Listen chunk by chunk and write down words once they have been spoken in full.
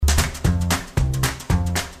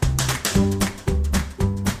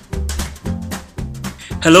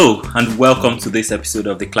Hello and welcome to this episode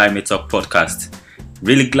of the Climate Talk podcast.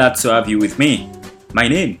 Really glad to have you with me. My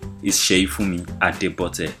name is Sheifumi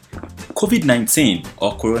Adebote. COVID-19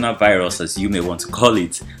 or coronavirus as you may want to call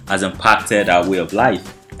it has impacted our way of life,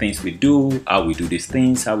 things we do, how we do these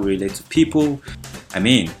things, how we relate to people,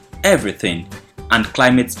 everything. And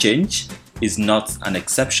climate change is not an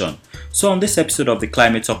exception. So on this episode of the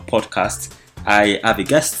Climate Talk podcast, I have a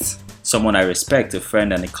guest, someone I respect, a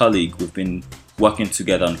friend and a colleague. We've been working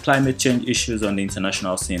together on climate change issues on the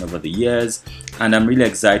international scene over the years, and I'm really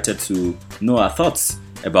excited to know our thoughts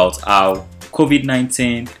about how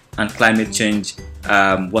COVID-19 and climate change,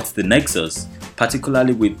 what's the nexus,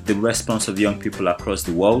 particularly with the response of young people across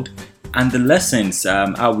the world, and the lessons,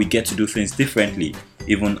 how we get to do things differently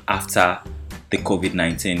even after the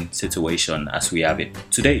COVID-19 situation as we have it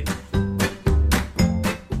today.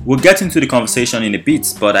 We'll get into the conversation in a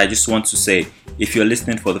bit, but I just want to say, if you're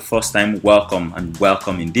listening for the first time, welcome and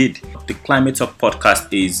welcome indeed. The Climate Talk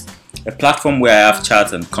podcast is a platform where I have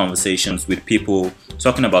chats and conversations with people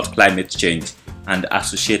talking about climate change and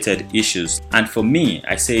associated issues. And for me,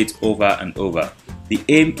 I say it over and over. The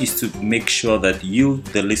aim is to make sure that you,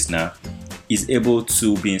 the listener, is able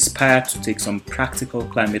to be inspired to take some practical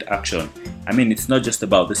climate action. It's not just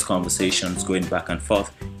about these conversations going back and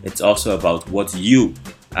forth. It's also about what you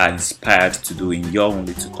are inspired to do in your own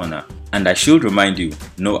little corner. And I should remind you,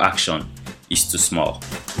 no action is too small.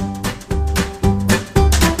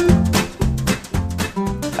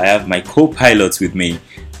 I have my co-pilots with me,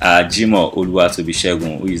 Jimo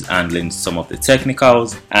Oluwatobishegun, who is handling some of the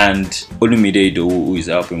technicals, and Olumide Idowu, who is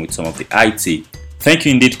helping with some of the IT. Thank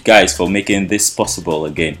you indeed, guys, for making this possible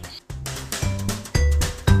again.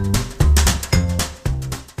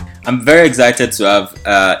 I'm very excited to have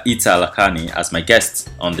Ita Lakani as my guest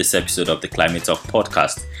on this episode of the Climate Talk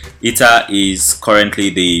podcast. Ita is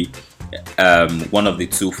currently the one of the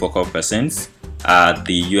two focal persons at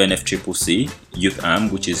the UNFCCC Youth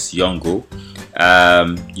Arm, which is Youngo.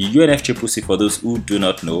 The UNFCCC, for those who do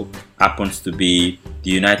not know, happens to be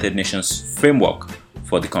the United Nations framework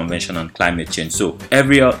for the Convention on Climate Change. So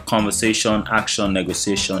every conversation, action,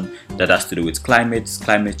 negotiation that has to do with climate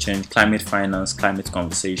change, climate finance, climate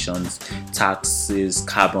conversations, taxes,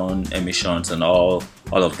 carbon emissions, and all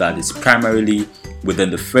of that is primarily within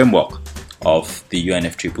the framework of the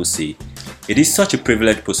UNFCCC. It is such a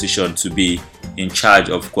privileged position to be in charge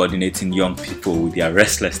of coordinating young people with their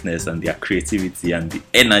restlessness and their creativity and the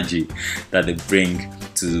energy that they bring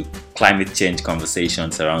to climate change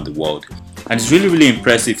conversations around the world. And it's really, really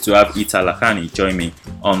impressive to have Ita Lakani join me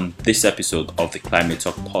on this episode of the Climate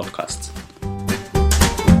Talk podcast.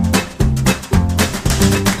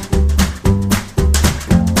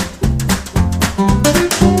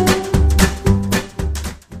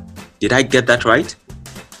 Did I get that right?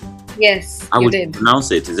 Yes, I would did. Pronounce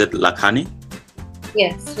it. Is it Lakani?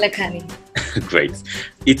 Yes, Lakani. Great.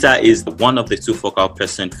 Ita is one of the two focal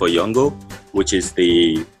persons for Youngo, which is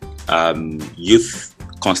the youth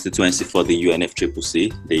constituency for the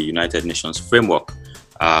UNFCCC, the United Nations framework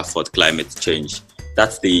for climate change.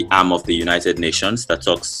 That's the arm of the United Nations that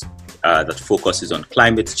focuses on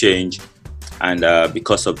climate change, and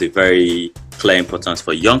because of the very clear importance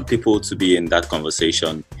for young people to be in that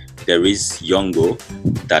conversation, there is Youngo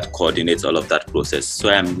that coordinates all of that process.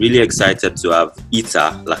 So I'm really excited to have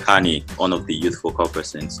Ita Lakani, one of the youth focal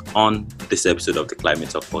persons, on this episode of the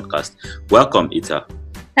Climate Talk podcast. Welcome, Ita.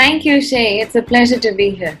 Thank you, Shay. It's a pleasure to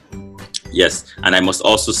be here. Yes, and I must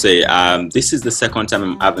also say, this is the second time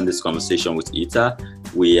I'm having this conversation with Ita.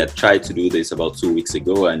 We had tried to do this about 2 weeks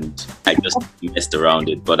ago, and I just messed around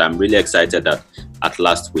it. But I'm really excited that at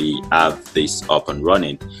last we have this up and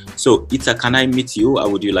running. So, Ita, can I meet you, or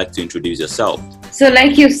would you like to introduce yourself? So,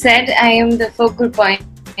 like you said, I am the focal point,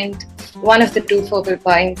 and one of the two focal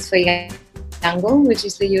points for Youngo, which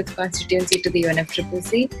is the youth constituency to the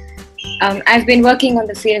UNFCCC. I've been working on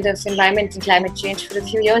the field of environment and climate change for a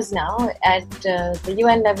few years now at the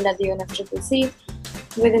UN level at the UNFCCC,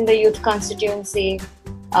 within the youth constituency,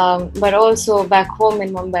 but also back home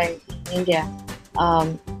in Mumbai, India,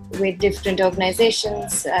 with different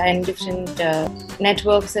organizations and different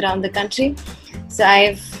networks around the country. So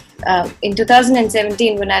in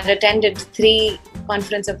 2017, when I attended 3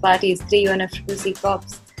 Conference of Parties, 3 UNFCCC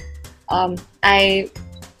COPs, I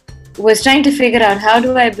was trying to figure out how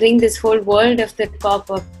do I bring this whole world of the COP,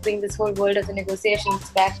 or bring this whole world of the negotiations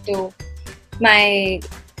back to my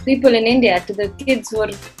people in India, to the kids who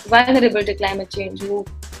are vulnerable to climate change, who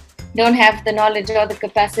don't have the knowledge or the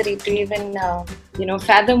capacity to even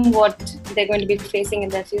fathom what they're going to be facing in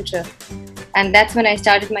their future. And that's when I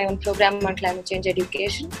started my own program on climate change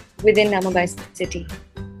education within Mumbai city.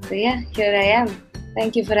 So yeah, here I am.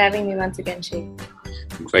 Thank you for having me once again, Shay.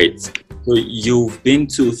 Great. So you've been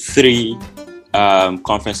to 3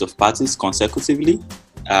 conference of parties consecutively.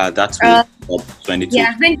 That's COP22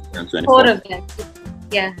 Yeah, I've been and 4 24. of them.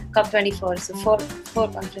 Yeah, COP24. So four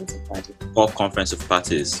conference of parties. 4 conference of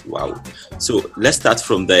parties. Wow. So let's start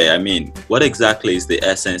from there. I mean, what exactly is the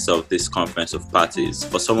essence of this conference of parties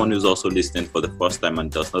for someone who's also listening for the first time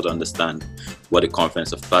and does not understand what a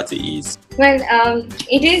conference of party is? Well,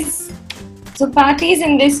 it is. So parties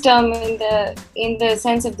in this term, in the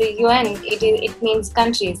sense of the UN, it means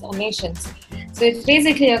countries or nations. So it's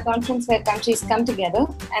basically a conference where countries come together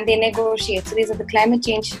and they negotiate. So these are the climate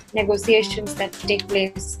change negotiations that take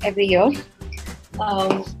place every year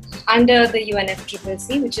under the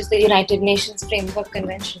UNFCCC, which is the United Nations Framework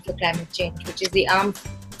Convention for Climate Change, which is the arm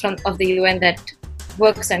of the UN that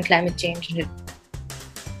works on climate change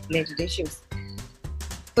related issues.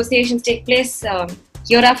 Negotiations take place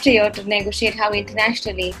year after year to negotiate how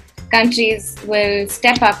internationally countries will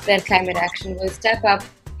step up their climate action, will step up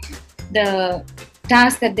the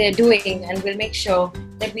task that they're doing, and will make sure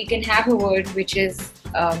that we can have a world which is,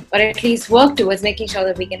 or at least work towards making sure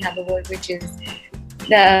that we can have a world which is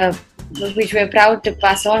which we're proud to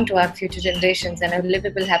pass on to our future generations and a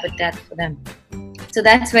livable habitat for them. So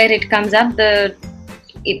that's where it comes up. The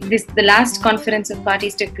last conference of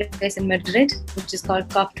parties took place in Madrid, which is called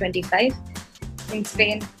COP25 in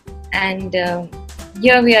Spain, and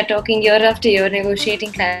here we are talking year after year,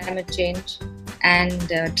 negotiating climate change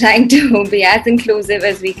and trying to be as inclusive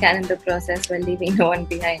as we can in the process while leaving no one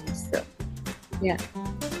behind. So, yeah.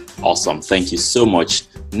 Awesome. Thank you so much.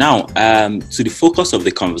 Now, to the focus of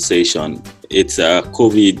the conversation, it's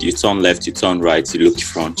COVID. You turn left, you turn right, you look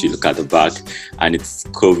front, you look at the back, and it's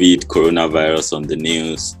COVID, coronavirus on the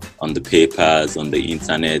news, on the papers, on the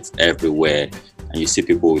internet, everywhere. And you see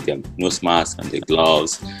people with their nose masks and their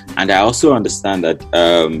gloves. And I also understand that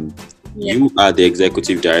you are the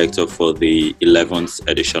executive director for the 11th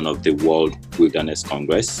edition of the World Wilderness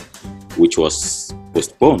Congress, which was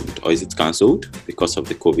postponed, or is it cancelled because of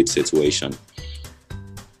the COVID situation?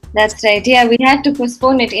 That's right. Yeah, we had to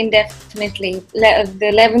postpone it indefinitely.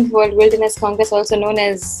 The 11th World Wilderness Congress, also known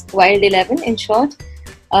as Wild 11 in short,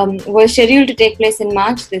 was scheduled to take place in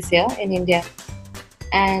March this year in India.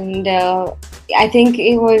 And I think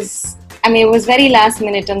it was very last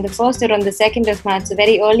minute. On the 1st or on the 2nd of March, so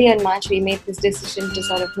very early in March, we made this decision to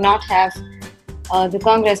sort of not have the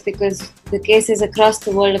Congress because the cases across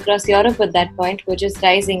the world, across Europe at that point, were just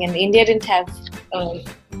rising, and India didn't have.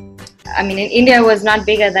 India was not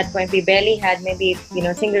big at that point. We barely had maybe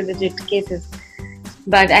single-digit cases.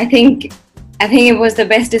 But I think it was the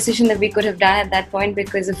best decision that we could have done at that point,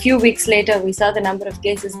 because a few weeks later we saw the number of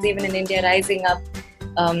cases even in India rising up.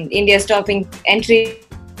 India stopping entry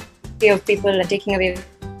of people and taking away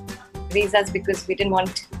visas because we didn't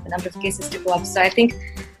want the number of cases to go up. So I think,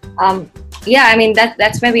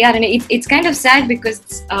 that's where we are, and it's kind of sad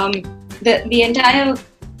because the entire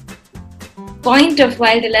point of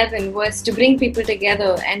Wild 11 was to bring people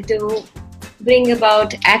together and to bring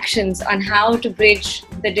about actions on how to bridge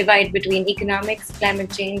the divide between economics,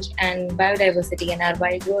 climate change, and biodiversity in our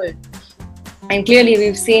wild world. And clearly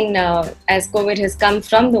we've seen as COVID has come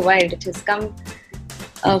from the wild, it has come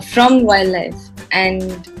from wildlife.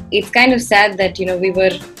 And it's kind of sad that, we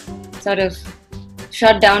were sort of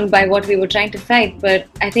shot down by what we were trying to fight. But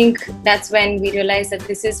I think that's when we realized that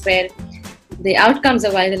this is where the outcomes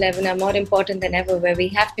of Wild 11 are more important than ever, where we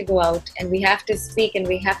have to go out and we have to speak and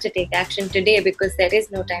we have to take action today, because there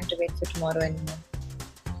is no time to wait for tomorrow anymore.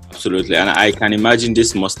 Absolutely. And I can imagine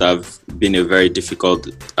this must have been a very difficult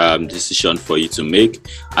decision for you to make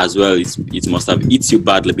as well. It must have hit you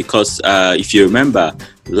badly because if you remember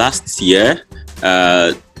last year,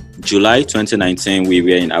 July 2019, we were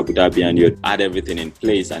in Abu Dhabi and you had everything in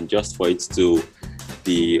place, and just for it to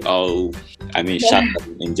be shut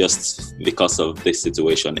down just because of this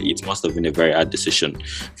situation, it must have been a very hard decision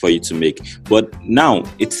for you to make. But now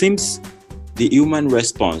it seems the human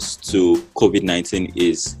response to COVID-19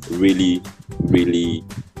 is really, really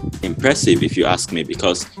impressive, if you ask me,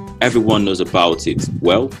 because everyone knows about it.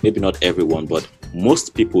 Well, maybe not everyone, but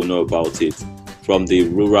most people know about it, from the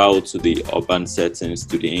rural to the urban settings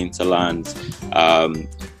to the hinterlands,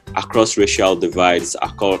 across racial divides,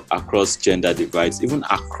 across gender divides, even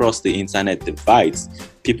across the internet divides.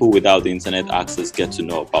 People without the internet access get to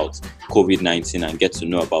know about COVID-19 and get to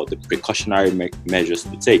know about the precautionary measures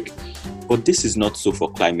to take. But this is not so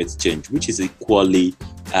for climate change, which is equally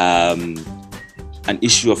an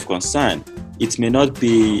issue of concern. It may not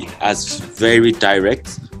be as very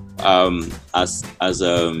direct as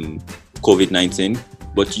COVID-19,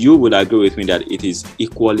 But you would agree with me that it is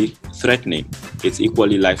equally threatening. It's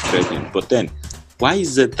equally life-threatening. But then, why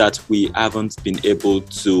is it that we haven't been able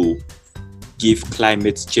to give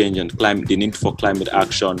climate change and the need for climate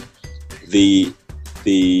action the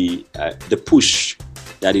push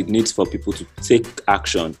that it needs for people to take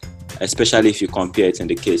action, especially if you compare it in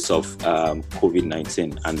the case of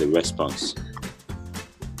COVID-19 and the response?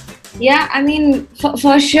 Yeah, I mean,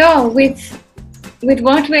 for sure, with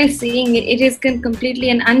what we're seeing, it is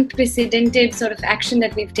completely an unprecedented sort of action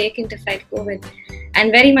that we've taken to fight COVID,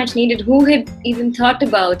 and very much needed. Who had even thought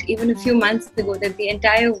about, even a few months ago, that the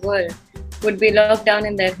entire world would be locked down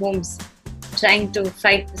in their homes, trying to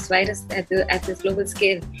fight this virus at this global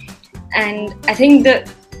scale? And I think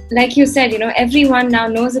like you said, everyone now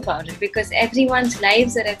knows about it because everyone's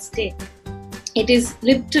lives are at stake. It is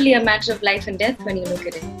literally a matter of life and death when you look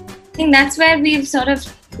at it. I think that's where we've sort of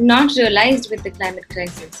not realized with the climate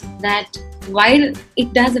crisis that while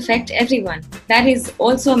it does affect everyone, that is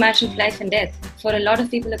also a matter of life and death for a lot of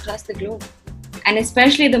people across the globe, and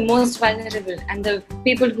especially the most vulnerable and the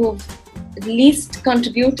people who've least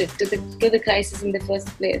contributed to the crisis in the first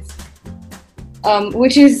place.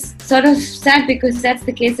 Which is sort of sad because that's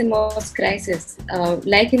the case in most crises.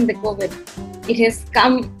 Like in the COVID, it has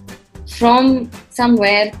come from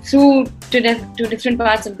somewhere through to different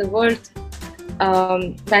parts of the world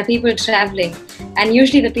by people traveling, and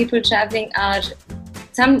usually the people traveling are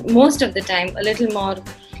most of the time a little more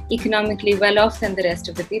economically well off than the rest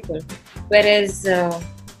of the people, whereas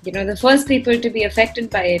the first people to be affected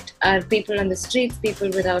by it are people on the streets, people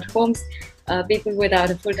without homes, people without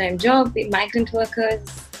a full-time job, migrant workers.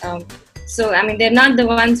 So I mean, they're not the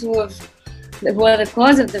ones who are the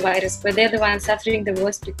cause of the virus, but they're the ones suffering the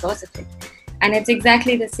worst because of it. And it's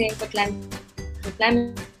exactly the same for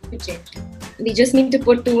climate change. We just need to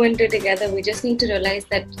put two and two together. We just need to realize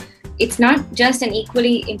that it's not just an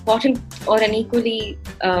equally important or an equally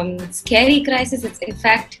scary crisis. In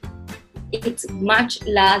fact, it's much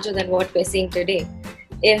larger than what we're seeing today.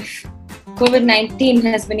 If COVID-19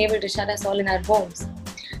 has been able to shut us all in our homes,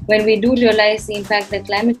 when we do realize the impact that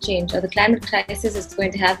climate change or the climate crisis is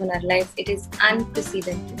going to have on our lives, it is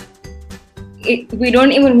unprecedented. We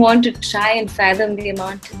don't even want to try and fathom the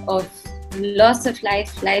amount of loss of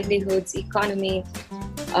life, livelihoods, economy.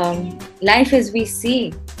 Life as we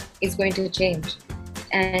see is going to change.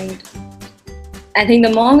 And I think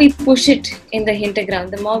the more we push it in the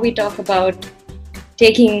hinterground, the more we talk about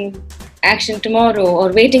taking action tomorrow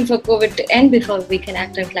or waiting for COVID to end before we can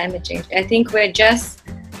act on climate change, I think we're just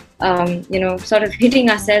sort of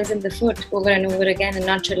hitting ourselves in the foot over and over again and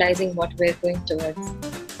not realizing what we're going towards.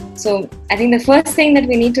 So I think the first thing that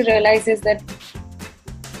we need to realize is that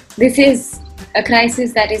this is a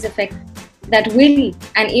crisis that will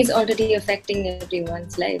and is already affecting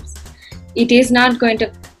everyone's lives. It is not going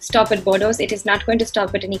to stop at borders. It is not going to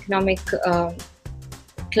stop at an economic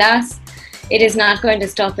class. It is not going to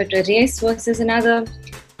stop at a race versus another.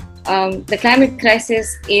 The climate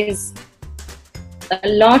crisis is a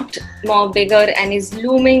lot more bigger and is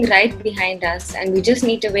looming right behind us, and we just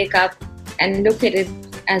need to wake up and look at it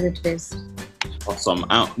as it is. Awesome.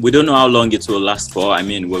 We don't know how long it will last for. I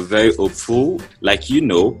mean, we're very hopeful. Like,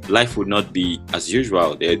 life would not be as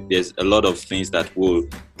usual. There's a lot of things that will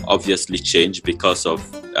obviously change because of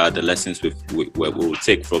the lessons we will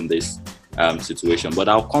take from this situation. But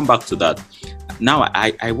I'll come back to that. Now,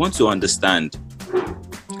 I want to understand.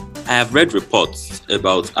 I have read reports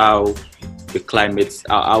about how the climate,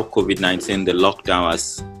 how COVID-19, the lockdown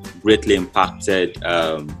has greatly impacted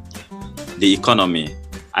the economy.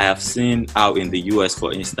 I have seen how in the US,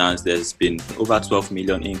 for instance, there's been over 12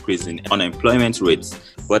 million increase in unemployment rates.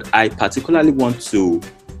 But I particularly want to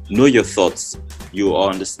know your thoughts. You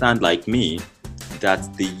understand, like me,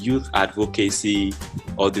 that the youth advocacy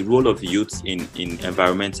or the role of youth in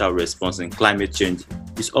environmental response and climate change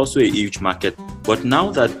is also a huge market. But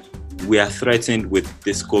now that we are threatened with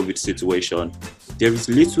this COVID situation, there is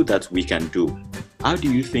little that we can do. How do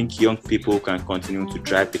you think young people can continue to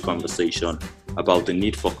drive the conversation about the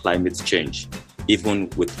need for climate change, even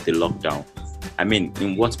with the lockdown? I mean,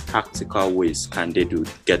 in what practical ways can they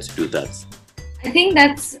get to do that? I think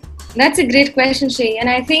that's a great question, Shay. And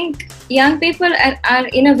I think young people are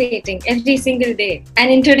innovating every single day. And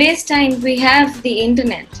in today's time, we have the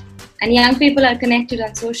internet. And young people are connected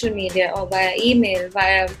on social media or via email,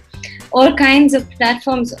 via all kinds of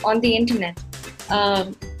platforms on the internet.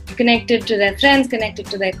 Connected to their friends, connected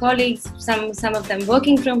to their colleagues, some of them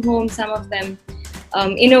working from home, some of them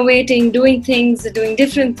innovating, doing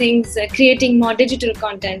different things, creating more digital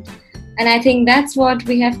content. And I think that's what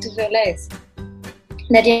we have to realize.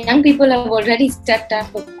 that young people have already stepped up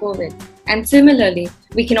for COVID. And similarly,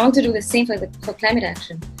 we can also do the same for climate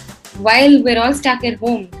action. While we're all stuck at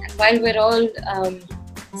home and while we're all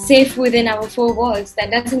safe within our four walls, that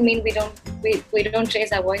doesn't mean we don't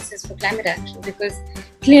raise our voices for climate action, because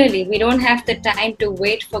clearly we don't have the time to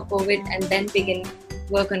wait for COVID and then begin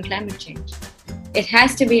work on climate change. It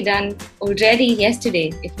has to be done already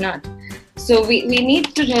yesterday, if not. So we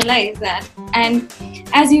need to realize that. And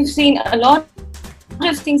as you've seen, a lot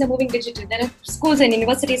of things are moving digital. There are schools and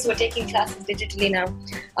universities who are taking classes digitally now.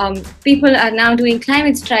 People are now doing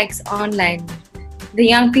climate strikes online. The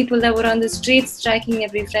young people that were on the streets striking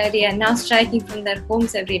every Friday are now striking from their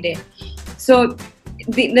homes every day. So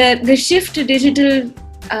the shift to digital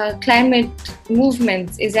climate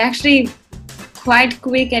movements is actually quite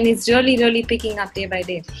quick, and it's really picking up day by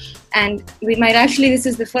day. And we might actually, this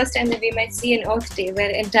is the first time that we might see an Earth Day where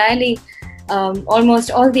entirely almost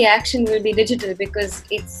all the action will be digital, because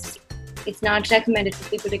it's not recommended for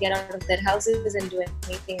people to get out of their houses and do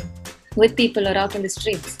anything with people or out on the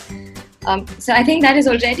streets. So I think that is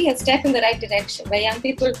already a step in the right direction, where young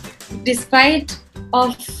people, despite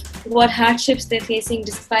of what hardships they're facing,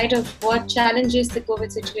 despite of what challenges the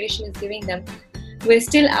COVID situation is giving them, we're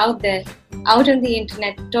still out there, out on the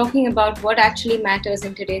internet, talking about what actually matters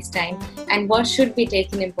in today's time and what should be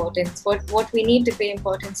taken importance, what we need to pay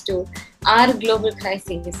importance to are global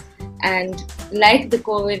crises. And like the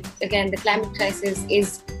COVID, again, the climate crisis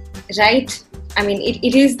is right. I mean,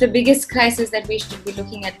 it is the biggest crisis that we should be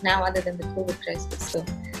looking at now, other than the COVID crisis. So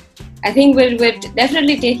I think we're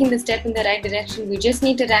definitely taking the step in the right direction. We just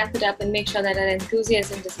need to ramp it up and make sure that our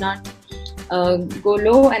enthusiasm does not go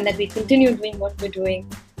low, and that we continue doing what we're doing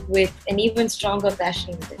with an even stronger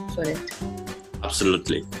passion for it.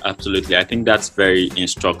 Absolutely. I think that's very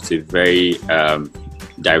instructive, very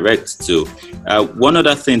direct too. One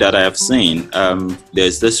other thing that I have seen,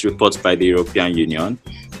 there's this report by the European Union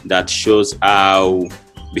that shows how,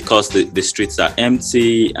 because the streets are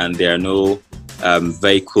empty and there are no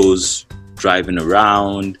vehicles driving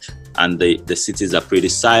around, and the cities are pretty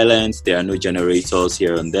silent, there are no generators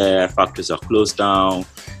here and there, factories are closed down.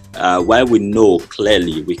 While we know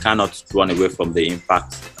clearly we cannot run away from the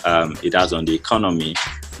impact it has on the economy,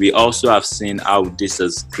 we also have seen how this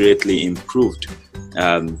has greatly improved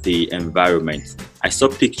the environment. I saw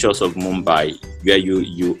pictures of Mumbai, where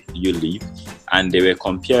you live, and they were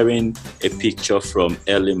comparing a picture from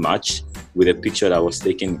early March with a picture that was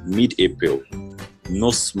taken mid-April.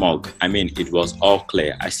 No smog. I mean, it was all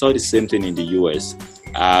clear. I saw the same thing in the US,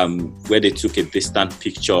 where they took a distant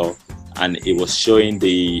picture and it was showing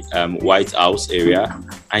the White House area,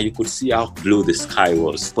 and you could see how blue the sky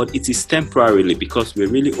was. But it is temporarily, because we're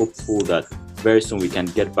really hopeful that very soon we can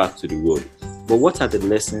get back to the road. But what are the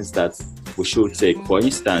lessons that we should take? For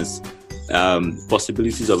instance,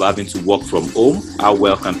 possibilities of having to work from home. How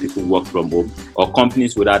well can people work from home? Or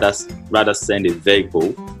companies would rather send a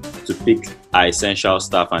vehicle to pick our essential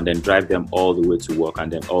staff and then drive them all the way to work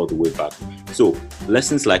and then all the way back. So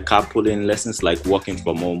lessons like carpooling, lessons like working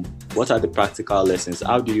from home, what are the practical lessons?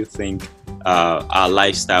 How do you think our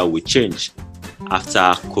lifestyle will change after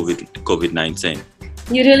COVID-19?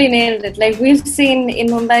 You really nailed it. Like we've seen in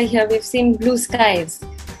Mumbai here, we've seen blue skies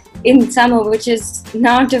in summer, which is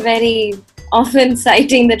not a very often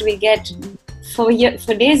sighting that we get. For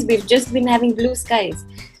days, we've just been having blue skies.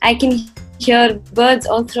 I can hear birds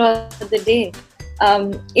all throughout the day.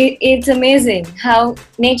 It's amazing how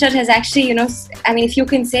nature has actually, I mean, if you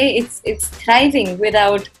can say it's thriving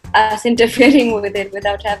without us interfering with it,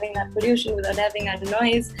 without having that pollution, without having that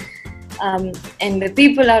noise. And the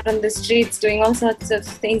people out on the streets doing all sorts of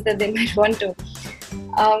things that they might want to.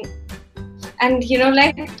 And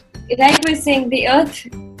like we're saying, the earth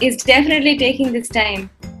is definitely taking this time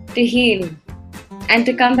to heal and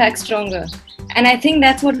to come back stronger. And I think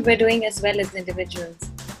that's what we're doing as well as individuals.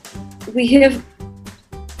 We have,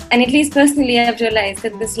 and at least personally I've realized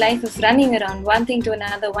that this life of running around, one thing to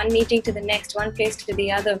another, one meeting to the next, one place to the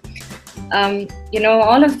other,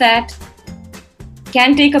 all of that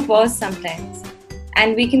can take a pause sometimes.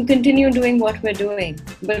 And we can continue doing what we're doing,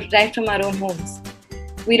 but right from our own homes.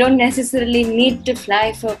 We don't necessarily need to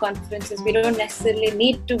fly for conferences. We don't necessarily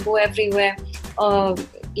need to go everywhere,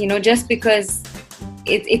 just because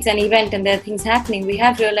it's an event and there are things happening. We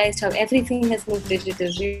have realized how everything has moved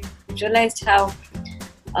digital. We've realized how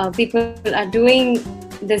people are doing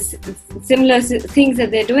this similar things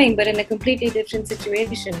that they're doing, but in a completely different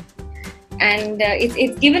situation. And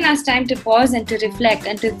it's given us time to pause and to reflect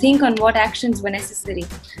and to think on what actions were necessary.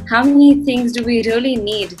 How many things do we really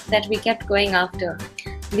need that we kept going after?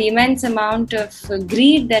 The immense amount of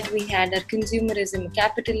greed that we had, our consumerism,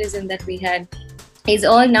 capitalism that we had, is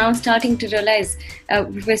all now starting to realize,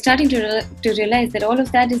 we're starting to realize that all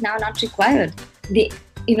of that is now not required.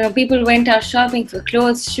 People went out shopping for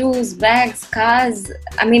clothes, shoes, bags, cars.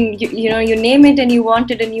 I mean, you name it, and you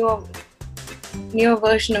wanted a newer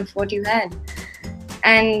version of what you had.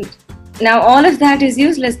 And now all of that is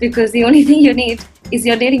useless because the only thing you need is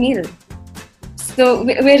your daily meal. So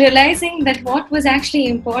we're realizing that what was actually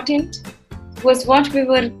important was what we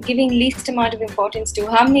were giving least amount of importance to.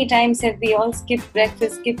 How many times have we all skipped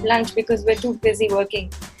breakfast, skipped lunch because we're too busy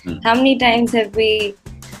working? How many times have we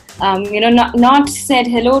not said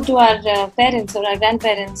hello to our parents or our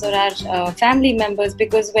grandparents or our family members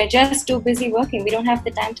because we're just too busy working? We don't have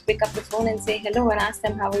the time to pick up the phone and say hello and ask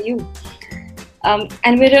them, how are you?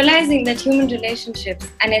 And we're realizing that human relationships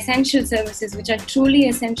and essential services, which are truly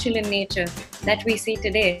essential in nature that we see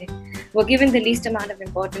today, were given the least amount of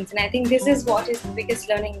importance. And I think this is what is the biggest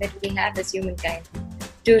learning that we have as humankind,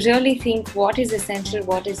 to really think what is essential,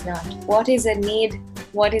 what is not, what is a need,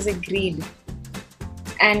 what is a greed.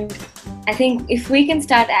 And I think if we can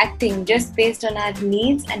start acting just based on our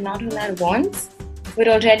needs and not on our wants, we're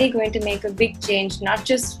already going to make a big change, not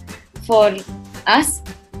just for us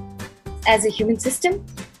as a human system,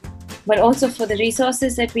 but also for the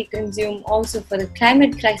resources that we consume, also for the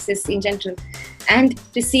climate crisis in general, and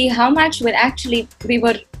to see how much we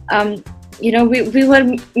were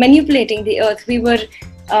manipulating the earth, we were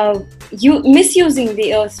misusing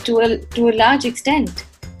the earth to a large extent.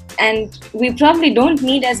 And we probably don't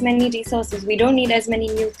need as many resources, we don't need as many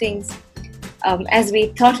new things as we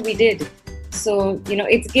thought we did. So,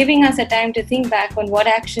 it's giving us a time to think back on what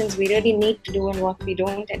actions we really need to do and what we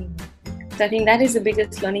don't anymore. So I think that is the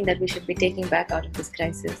biggest learning that we should be taking back out of this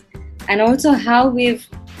crisis. And also how we've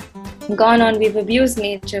we've abused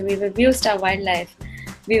nature, we've abused our wildlife,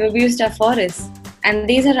 we've abused our forests. And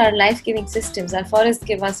these are our life-giving systems. Our forests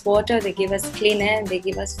give us water, they give us clean air, they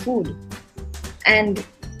give us food. And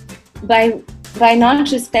by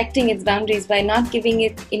not respecting its boundaries, by not giving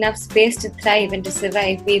it enough space to thrive and to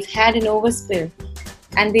survive, we've had an overspill.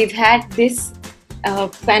 And we've had this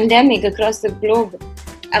pandemic across the globe,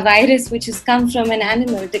 a virus which has come from an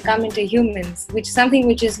animal to come into humans, something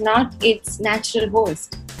which is not its natural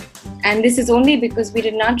host. And this is only because we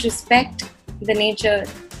did not respect the nature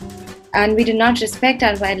and we did not respect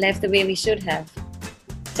our wildlife the way we should have.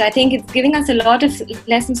 So I think it's giving us a lot of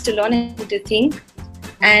lessons to learn and to think.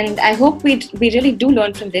 And I hope we really do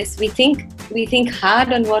learn from this. We think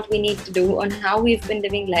hard on what we need to do, on how we've been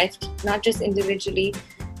living life, not just individually,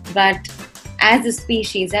 but as a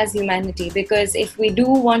species, as humanity. Because if we do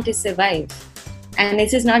want to survive, and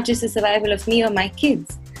this is not just the survival of me or my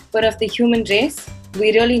kids, but of the human race,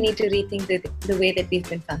 we really need to rethink the way that we've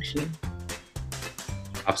been functioning.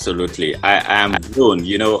 Absolutely. I am blown.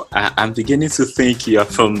 I'm beginning to think you are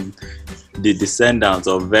from the descendants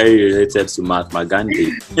of very related to Mahatma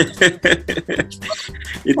Gandhi.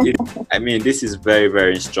 This is very,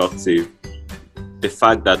 very instructive. The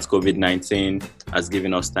fact that COVID-19 has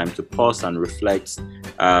given us time to pause and reflect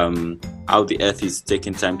how the earth is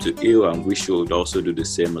taking time to heal, and we should also do the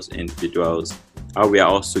same as individuals. How we are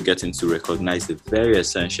also getting to recognize the very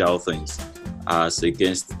essential things as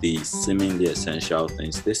against the seemingly essential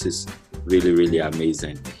things. This is really, really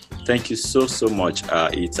amazing. Thank you so much,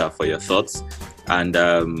 Ita, for your thoughts. And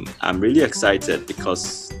I'm really excited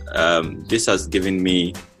because this has given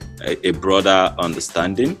me a broader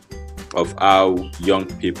understanding of how young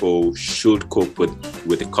people should cope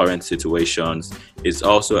with the current situations. It's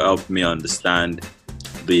also helped me understand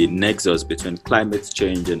the nexus between climate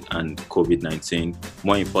change and COVID-19.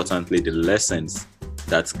 More importantly, the lessons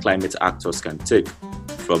that climate actors can take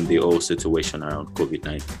from the whole situation around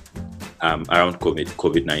COVID-19.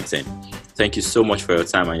 Thank you so much for your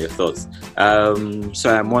time and your thoughts.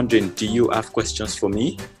 So I'm wondering, do you have questions for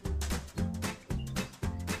me?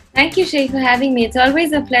 Thank you, Shay, for having me. It's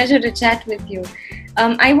always a pleasure to chat with you.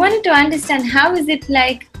 I wanted to understand, how is it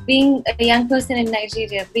like being a young person in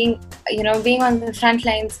Nigeria, being on the front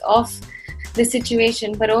lines of the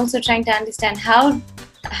situation, but also trying to understand how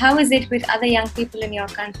is it with other young people in your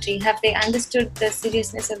country? Have they understood the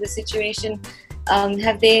seriousness of the situation?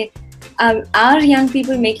 Are young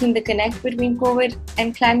people making the connect between COVID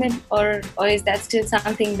and climate, or is that still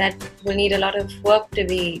something that will need a lot of work to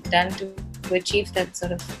be done to achieve that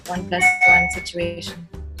sort of 1+1 situation?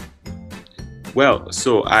 Well,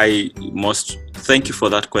 so I must thank you for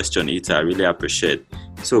that question, Ita. I really appreciate.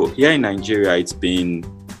 So here in Nigeria, it's been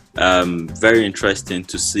very interesting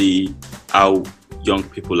to see how young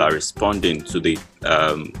people are responding to the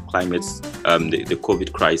climate, the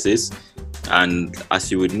COVID crisis. And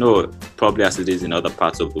as you would know, probably as it is in other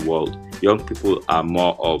parts of the world, young people are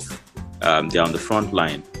more of they're on the front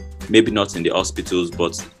line, maybe not in the hospitals,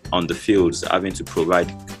 but on the fields, having to provide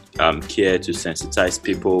care to sensitize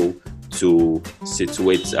people, to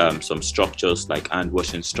situate some structures like hand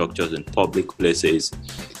washing structures in public places.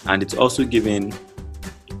 And it's also giving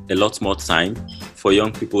a lot more time for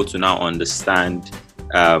young people to now understand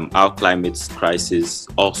how climate crisis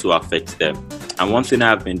also affects them. And one thing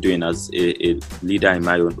I've been doing as a leader in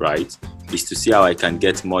my own right is to see how I can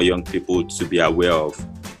get more young people to be aware of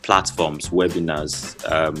platforms, webinars,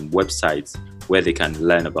 websites where they can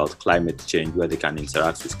learn about climate change, where they can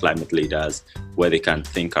interact with climate leaders, where they can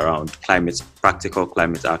think around practical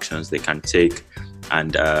climate actions they can take,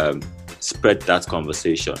 and spread that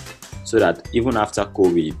conversation, so that even after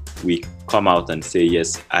COVID, we come out and say,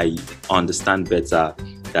 yes, I understand better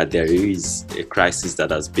that there is a crisis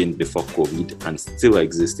that has been before COVID and still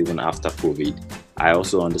exists even after COVID. I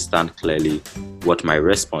also understand clearly what my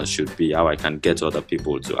response should be, how I can get other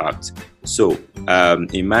people to act. So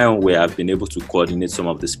in my own way, I've been able to coordinate some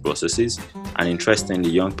of these processes. And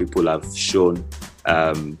interestingly, young people have shown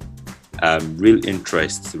real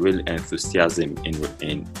interest, real enthusiasm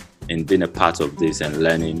in being a part of this and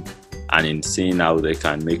learning, and in seeing how they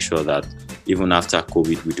can make sure that even after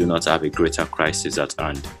COVID, we do not have a greater crisis at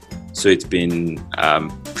hand. So it's been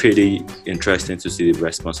pretty interesting to see the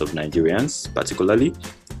response of Nigerians, particularly.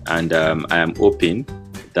 And I am hoping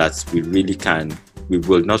that we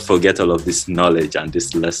will not forget all of this knowledge and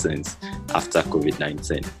these lessons after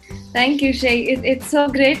COVID-19. Thank you, Shay. It's so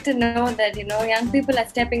great to know that, young people are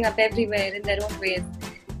stepping up everywhere in their own ways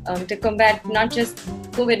to combat not just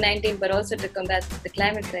COVID-19, but also to combat the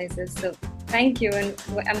climate crisis. So thank you. And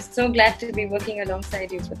I'm so glad to be working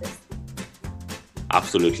alongside you for this.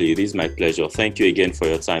 Absolutely. It is my pleasure. Thank you again for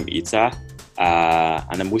your time, Ita.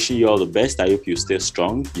 And I'm wishing you all the best. I hope you stay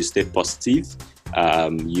strong, you stay positive.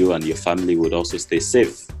 You and your family would also stay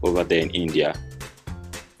safe over there in India.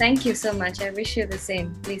 Thank you so much. I wish you the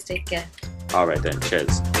same. Please take care. All right then.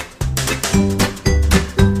 Cheers.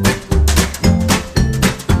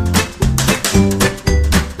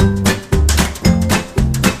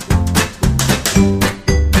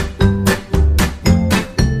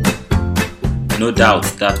 No doubt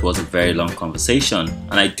that was a very long conversation,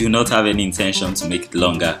 and I do not have any intention to make it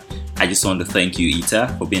longer. I just want to thank you,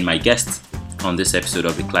 Ita, for being my guest on this episode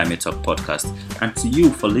of the Climate Talk podcast, and to you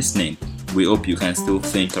for listening. We hope you can still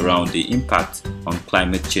think around the impact on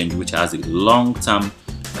climate change, which has a long-term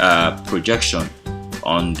projection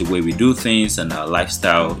on the way we do things and our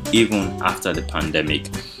lifestyle, even after the pandemic.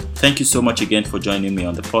 Thank you so much again for joining me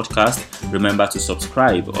on the podcast. Remember to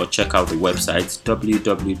subscribe or check out the website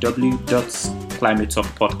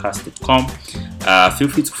www.climatetalkpodcast.com. Feel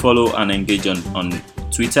free to follow and engage on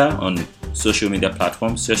Twitter, on social media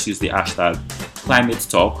platforms. Just use the hashtag Climate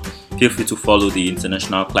Talk. Feel free to follow the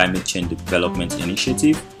International Climate Change Development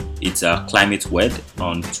Initiative. It's Climate Wed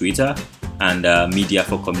on Twitter, and Media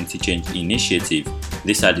for Community Change Initiative.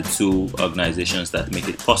 These are the two organizations that make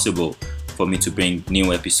it possible for me to bring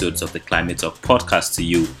new episodes of the Climate Talk podcast to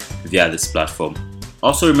you via this platform.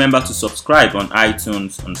 Also remember to subscribe on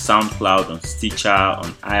iTunes, on SoundCloud, on Stitcher,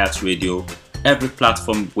 on iHeartRadio. Every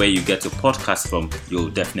platform where you get your podcast from, you'll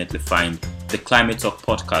definitely find the Climate Talk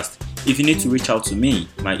podcast. If you need to reach out to me,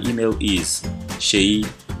 my email is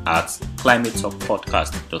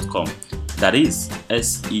shei@climatetalkpodcast.com. That is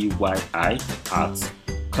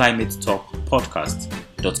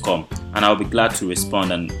SEYI@climatetalkpodcast.com. And I'll be glad to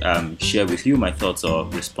respond and share with you my thoughts or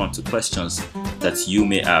respond to questions that you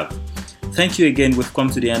may have. Thank you again. We've come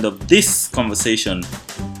to the end of this conversation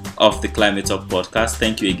of the Climate Talk podcast.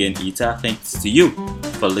 Thank you again, Ita. Thanks to you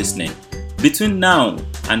for listening. Between now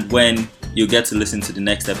and when you get to listen to the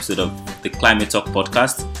next episode of the Climate Talk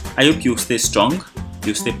podcast, I hope you'll stay strong,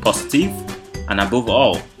 you'll stay positive, and above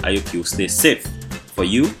all, I hope you'll stay safe for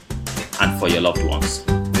you and for your loved ones.